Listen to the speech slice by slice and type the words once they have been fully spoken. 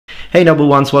Hey noble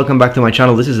ones, welcome back to my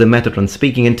channel. This is the Metatron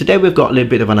speaking, and today we've got a little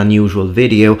bit of an unusual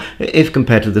video if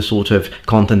compared to the sort of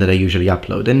content that I usually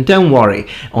upload. And don't worry,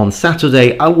 on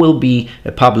Saturday I will be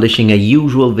publishing a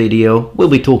usual video. We'll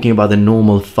be talking about the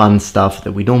normal fun stuff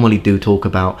that we normally do talk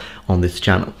about on this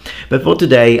channel. But for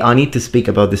today I need to speak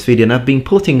about this video, and I've been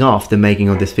putting off the making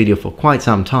of this video for quite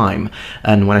some time.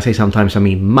 And when I say sometimes, I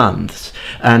mean months.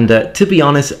 And to be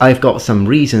honest, I've got some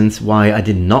reasons why I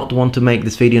did not want to make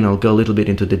this video, and I'll go a little bit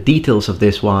into the details of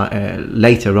this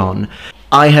later on.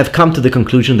 I have come to the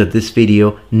conclusion that this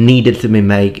video needed to be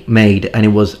made, and it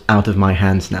was out of my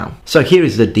hands now. So here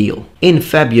is the deal. In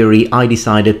February, I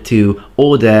decided to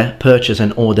purchase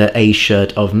and order a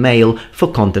shirt of mail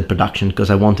for content production because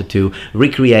I wanted to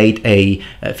recreate a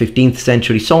 15th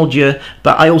century soldier,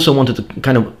 but I also wanted to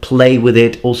kind of play with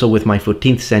it also with my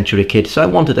 14th century kit. So I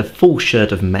wanted a full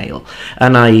shirt of mail,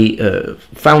 and I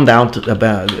found out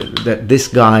about that this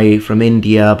guy from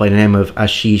India by the name of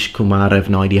Ashish Kumar, I have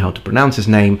no idea how to pronounce his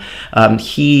name.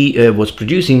 He was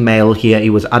producing mail here. He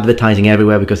was advertising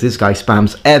everywhere because this guy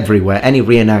spams everywhere. Any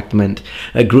reenactment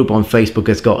group on Facebook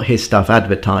has got his stuff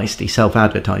advertised. He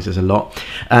self-advertises a lot,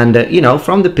 and you know,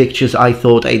 from the pictures I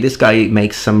thought, hey, this guy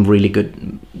makes some really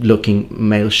good looking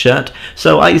mail shirt.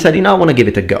 So I decided, you know, I want to give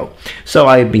it a go. So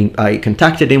I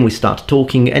contacted him, we started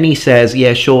talking, and he says,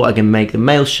 yeah, sure, I can make the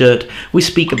mail shirt. We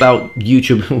speak about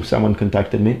YouTube. Oh, someone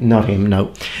contacted me, not him,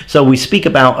 no. So we speak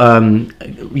about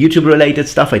YouTube related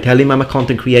stuff. I tell him I'm a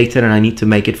content creator and I need to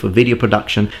make it for video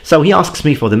production. So he asks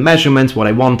me for the measurements, what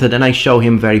I wanted, and I show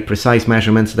him very precise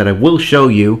measurements that I will show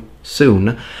you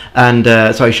soon. And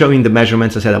so I show him the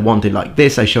measurements. I said I want it like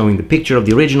this. I show him the picture of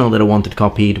the original that I wanted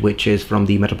copied, which is from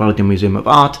the Metropolitan Museum of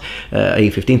Art, a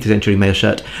 15th century mail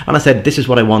shirt. And I said, this is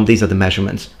what I want, these are the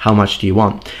measurements, how much do you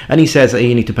want? And he says,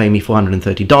 you need to pay me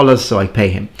 $430. So I pay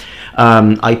him.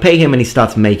 And he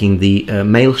starts making the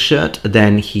mail shirt.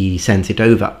 Then he sends it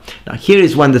over. Now here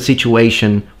is when the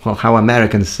situation, well, how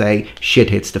Americans say, shit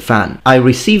hits the fan. I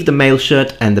received the mail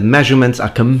shirt and the measurements are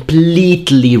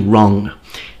completely wrong.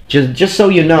 Just so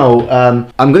you know,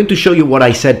 I'm going to show you what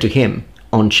I said to him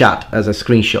on chat as a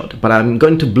screenshot, but I'm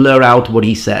going to blur out what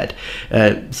he said,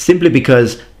 simply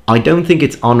because I don't think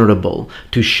it's honorable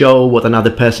to show what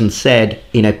another person said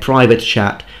in a private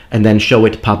chat and then show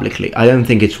it publicly. I don't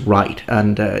think it's right.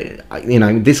 And you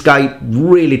know, this guy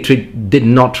really did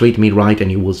not treat me right, and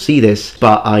you will see this,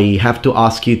 but I have to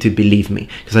ask you to believe me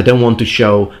because I don't want to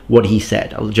show what he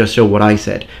said. I'll just show what I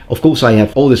said. Of course, I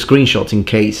have all the screenshots in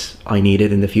case I need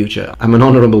it in the future. I'm an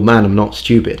honorable man, I'm not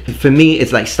stupid. For me,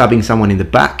 it's like stabbing someone in the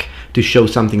back to show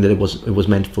something that it was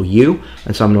meant for you,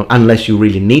 and so I'm not, unless you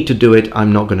really need to do it,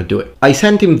 I'm not going to do it. I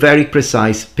sent him very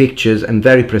precise pictures and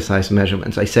very precise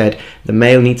measurements. I said the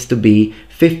mail needs to be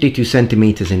 52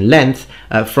 centimeters in length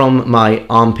from my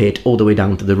armpit all the way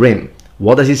down to the rim.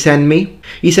 What does he send me?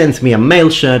 He sends me a mail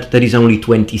shirt that is only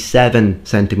 27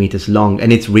 centimeters long,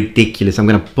 and it's ridiculous. I'm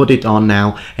going to put it on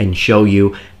now and show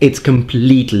you. It's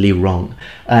completely wrong.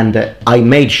 And I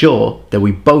made sure that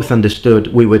we both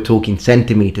understood we were talking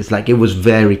centimeters, like it was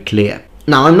very clear.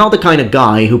 Now, I'm not the kind of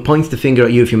guy who points the finger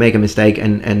at you if you make a mistake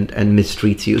and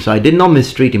mistreats you. So I did not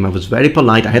mistreat him. I was very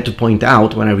polite. I had to point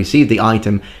out when I received the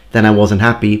item then I wasn't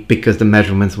happy because the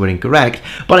measurements were incorrect,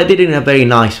 but I did it in a very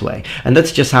nice way, and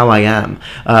that's just how I am.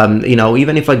 You know,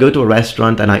 even if I go to a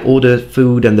restaurant and I order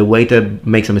food and the waiter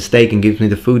makes a mistake and gives me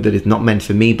the food that is not meant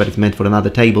for me but it's meant for another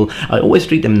table, I always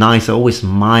treat them nice. I always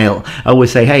smile. I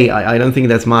always say, hey, I don't think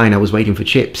that's mine, I was waiting for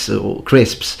chips or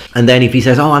crisps. And then if he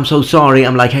says, oh, I'm so sorry,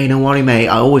 I'm like, hey, don't worry, mate.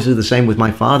 I always do the same with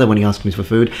my father when he asks me for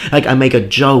food. Like, I make a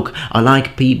joke. I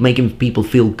like making people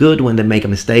feel good when they make a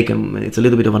mistake, and it's a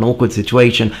little bit of an awkward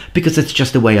situation, because it's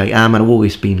just the way I am, and I've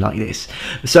always been like this.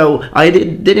 So I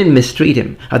didn't mistreat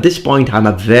him. At this point, I'm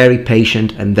a very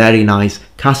patient and very nice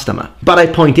customer. But I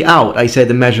pointed out, I said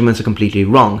the measurements are completely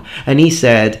wrong. And he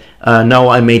said, no,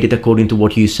 I made it according to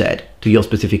what you said, to your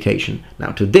specification.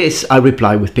 Now to this, I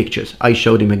reply with pictures. I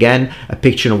showed him again a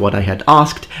picture of what I had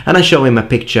asked, and I show him a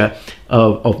picture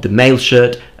of the mail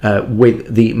shirt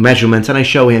with the measurements, and I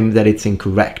show him that it's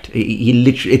incorrect.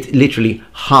 It's literally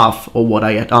half of what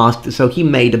I had asked, so he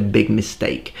made a big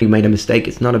mistake. He made a mistake.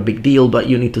 It's not a big deal, but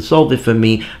you need to solve it for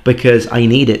me because I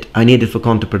need it. I need it for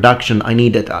content production. I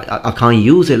need it. I can't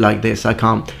use it like this. I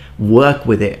can't work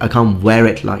with it. I can't wear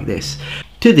it like this.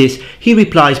 To this, he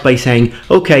replies by saying,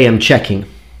 okay, I'm checking.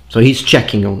 So he's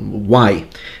checking on why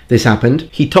this happened.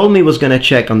 He told me he was going to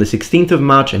check on the 16th of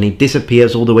March, and he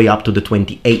disappears all the way up to the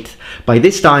 28th. By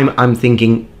this time, I'm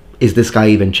thinking, is this guy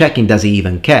even checking? Does he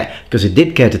even care? Because he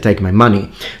did care to take my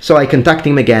money. So I contact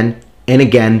him again and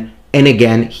again And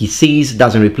again, he sees,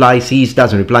 doesn't reply, sees,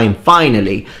 doesn't reply, and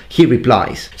finally he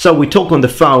replies. So we talk on the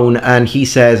phone and he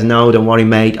says, no, don't worry,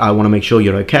 mate, I want to make sure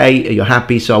you're okay, you're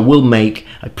happy, so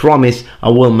I promise I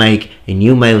will make a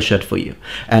new mail shirt for you.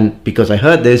 And because I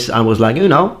heard this, I was like,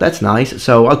 that's nice,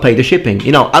 so I'll pay the shipping.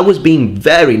 I was being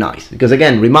very nice, because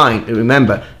again,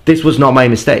 remember, this was not my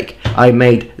mistake. I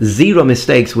made 0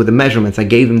 mistakes with the measurements. I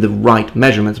gave him the right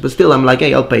measurements, but still I'm like,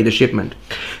 hey, I'll pay the shipment.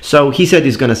 So he said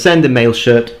he's going to send the mail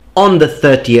shirt on the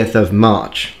 30th of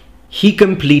March. He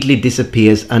completely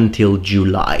disappears until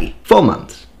July. 4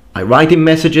 months. I write him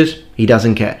messages, he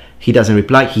doesn't care. He doesn't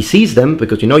reply. He sees them,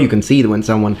 because you can see when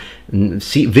someone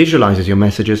visualizes your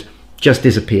messages, just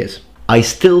disappears. I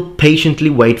still patiently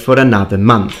wait for another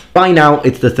month. By now,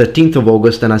 it's the 13th of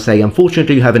August, and I say,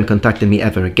 unfortunately, you haven't contacted me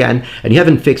ever again, and you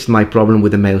haven't fixed my problem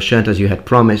with the mail shirt as you had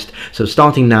promised, so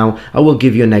starting now, I will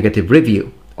give you a negative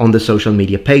review on the social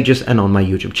media pages and on my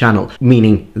YouTube channel,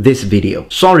 meaning this video.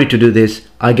 Sorry to do this.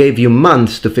 I gave you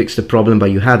months to fix the problem,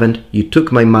 but you haven't. You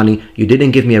took my money, you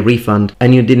didn't give me a refund,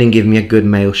 and you didn't give me a good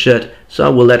mail shirt, so I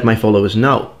will let my followers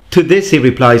know. To this, he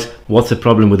replies, what's the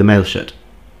problem with the mail shirt?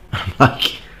 I'm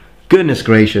like, goodness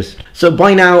gracious. So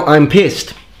by now, I'm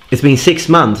pissed. It's been 6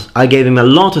 months. I gave him a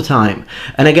lot of time.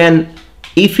 And again,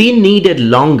 if he needed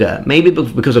longer, maybe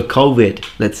because of COVID,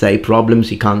 let's say, problems,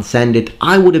 he can't send it,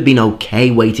 I would have been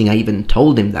okay waiting. I even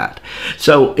told him that.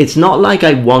 So it's not like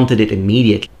I wanted it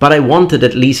immediately, but I wanted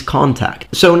at least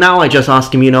contact. So now I just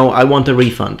ask him, I want a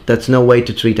refund. That's no way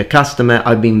to treat a customer.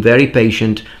 I've been very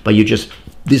patient, but you just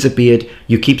disappeared.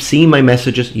 You keep seeing my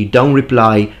messages. You don't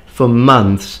reply for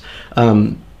months.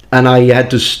 And I had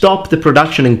to stop the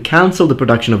production and cancel the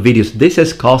production of videos. This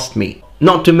has cost me.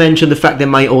 Not to mention the fact that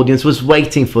my audience was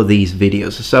waiting for these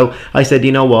videos. So I said,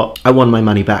 you know what? I want my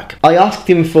money back. I asked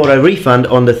him for a refund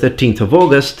on the 13th of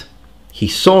August. He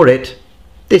saw it,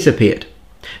 disappeared.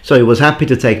 So he was happy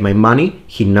to take my money.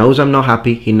 He knows I'm not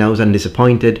happy. He knows I'm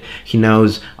disappointed. He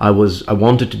knows I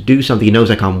wanted to do something. He knows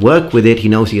I can't work with it. He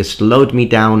knows he has slowed me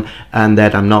down and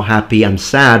that I'm not happy. I'm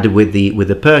sad with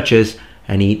the purchase.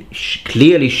 And he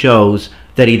clearly shows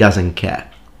that he doesn't care.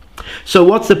 So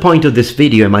what's the point of this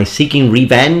video? Am I seeking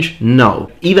revenge? No.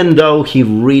 Even though he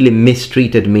really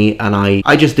mistreated me and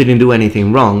I just didn't do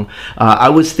anything wrong, I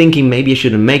was thinking maybe I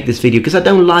shouldn't make this video because I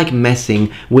don't like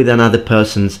messing with another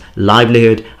person's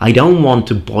livelihood. I don't want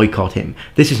to boycott him.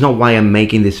 This is not why I'm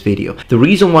making this video. The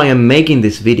reason why I'm making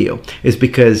this video is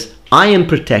because I am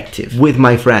protective with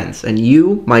my friends, and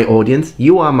you, my audience,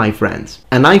 you are my friends.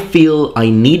 And I feel I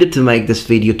needed to make this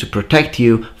video to protect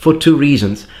you for 2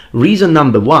 reasons. Reason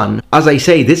number 1, as I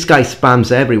say, this guy spams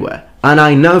everywhere. And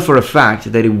I know for a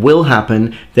fact that it will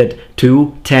happen that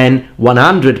 2, 10,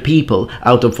 100 people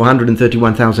out of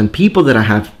 431,000 people that I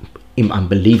have,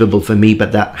 unbelievable for me,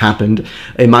 but that happened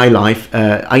in my life.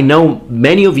 I know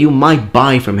many of you might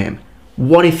buy from him.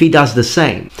 What if he does the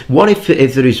same? What if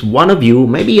there is one of you,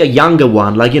 maybe a younger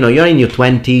one, like, you're in your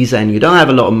 20s and you don't have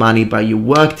a lot of money, but you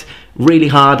worked really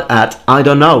hard at, I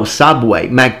don't know, Subway,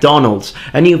 McDonald's,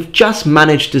 and you've just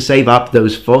managed to save up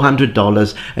those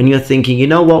 $400, and you're thinking, you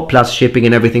know what, plus shipping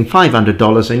and everything,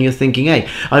 $500, and you're thinking, hey,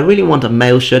 I really want a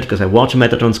mail shirt because I watch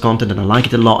Metatron's content and I like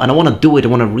it a lot, and I want to do it, I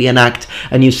want to reenact,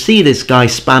 and you see this guy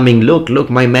spamming, look,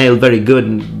 my mail, very good,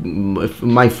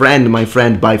 my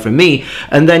friend, buy from me,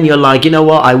 and then you're like, you know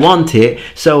what, I want it,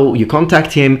 so you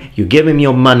contact him, you give him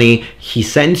your money, he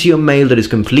sends you a mail that is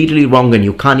completely wrong, and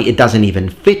it doesn't even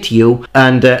fit you,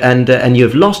 and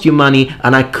you've lost your money,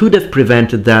 and I could have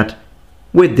prevented that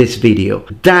with this video.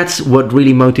 That's what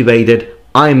really motivated.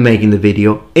 I'm making the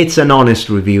video. It's an honest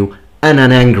review and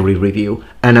an angry review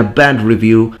and a bad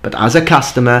review, but as a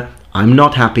customer, I'm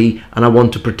not happy and I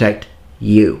want to protect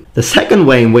you. The second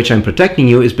way in which I'm protecting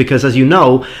you is because, as you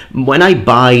know, when I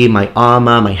buy my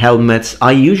Armour, my helmets,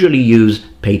 I usually use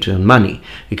Patreon money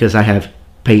because I have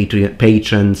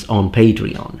patrons on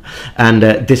Patreon, and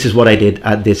this is what I did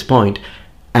at this point,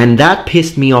 and that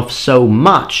pissed me off so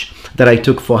much that I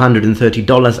took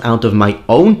 $430 out of my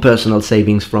own personal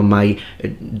savings from my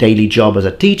daily job as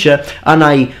a teacher, and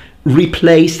I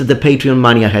replaced the Patreon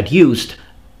money I had used,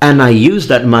 and I used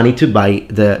that money to buy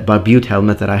the Barbute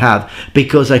helmet that I have,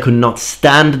 because I could not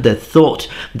stand the thought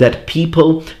that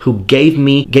people who gave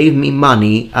me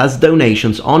money as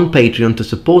donations on Patreon to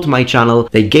support my channel,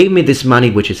 they gave me this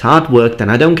money, which is hard work, and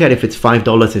I don't care if it's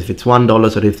 $5, if it's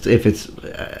 $1, or if it's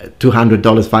 $200,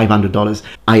 $500.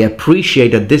 I appreciate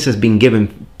that this has been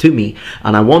given to me,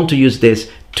 and I want to use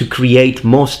this to create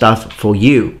more stuff for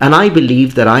you. And I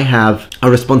believe that I have a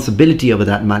responsibility over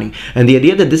that money. And the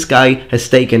idea that this guy has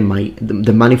taken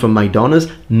the money from my donors,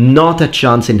 not a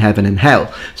chance in heaven and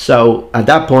hell. So at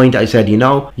that point I said, you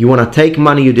know, you want to take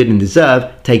money you didn't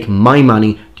deserve, take my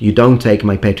money, you don't take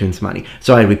my patrons' money.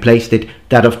 So I replaced it.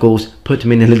 That of course put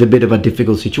me in a little bit of a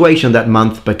difficult situation that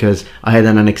month because I had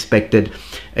an unexpected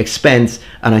expense,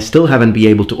 and I still haven't been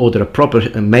able to order a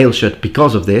proper mail shirt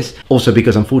because of this. Also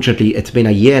because unfortunately it's been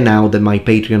a year now that my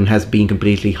Patreon has been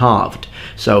completely halved.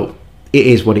 So it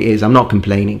is what it is. I'm not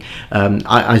complaining.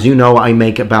 As you know, I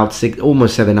make about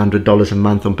almost $700 a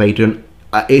month on Patreon.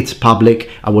 It's public.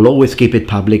 I will always keep it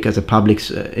public as a public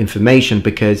information,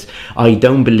 because I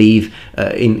don't believe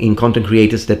in content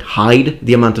creators that hide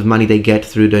the amount of money they get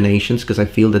through donations, because I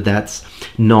feel that that's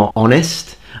not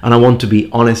honest, and I want to be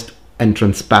honest and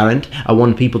transparent. I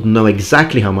want people to know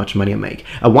exactly how much money I make.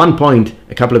 At one point,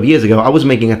 a couple of years ago, I was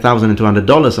making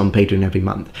 $1,200 on Patreon every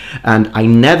month, and I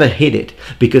never hid it,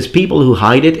 because people who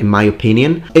hide it, in my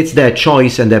opinion, it's their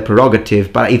choice and their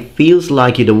prerogative, but it feels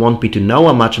like you don't want me to know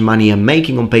how much money I'm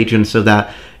making on Patreon, so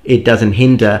that it doesn't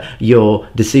hinder your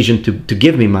decision to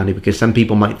give me money, because some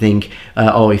people might think,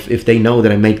 oh, if they know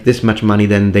that I make this much money,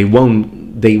 then they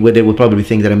will probably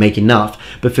think that I make enough.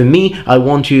 But for me, I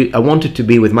want it to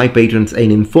be with my patrons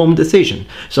an informed decision.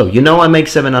 So you know I make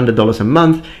 $700 a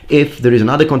month. If there is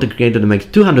another content creator that makes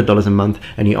 $200 a month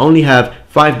and you only have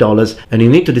 $5 and you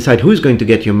need to decide who's going to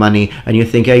get your money, and you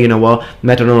think, hey, you know what,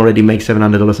 Metatron already makes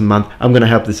 $700 a month, I'm going to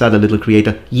help this other little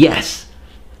creator. Yes,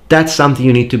 that's something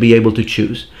you need to be able to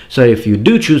choose. So if you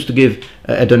do choose to give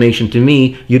a donation to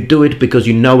me, you do it because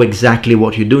you know exactly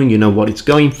what you're doing, you know what it's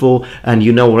going for, and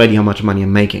you know already how much money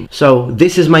I'm making. So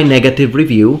this is my negative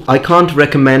review. I can't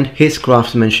recommend his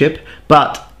craftsmanship,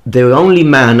 but the only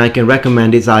man I can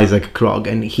recommend is Isaac Krog,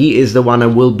 and he is the one I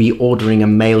will be ordering a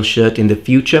mail shirt in the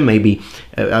future. Maybe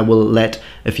I will let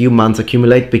a few months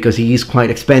accumulate, because he is quite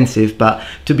expensive, but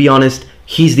to be honest,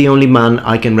 he's the only man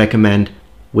I can recommend.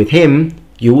 With him,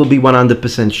 you will be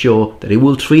 100% sure that it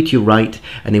will treat you right,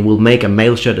 and it will make a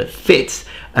mail shirt that fits,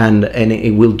 and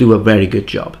it will do a very good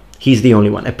job. He's the only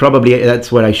one. Probably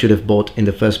that's what I should have bought in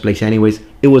the first place anyways.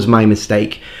 It was my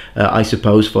mistake, I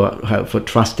suppose, for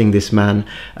trusting this man.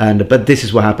 But this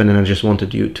is what happened, and I just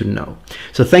wanted you to know.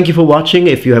 So thank you for watching.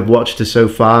 If you have watched so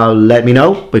far, let me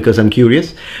know, because I'm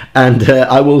curious. And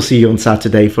I will see you on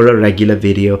Saturday for a regular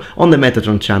video on the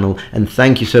Metatron channel. And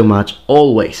thank you so much,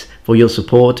 always, for your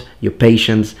support, your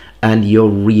patience, and your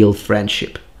real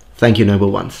friendship. Thank you,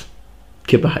 noble ones.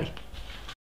 Goodbye.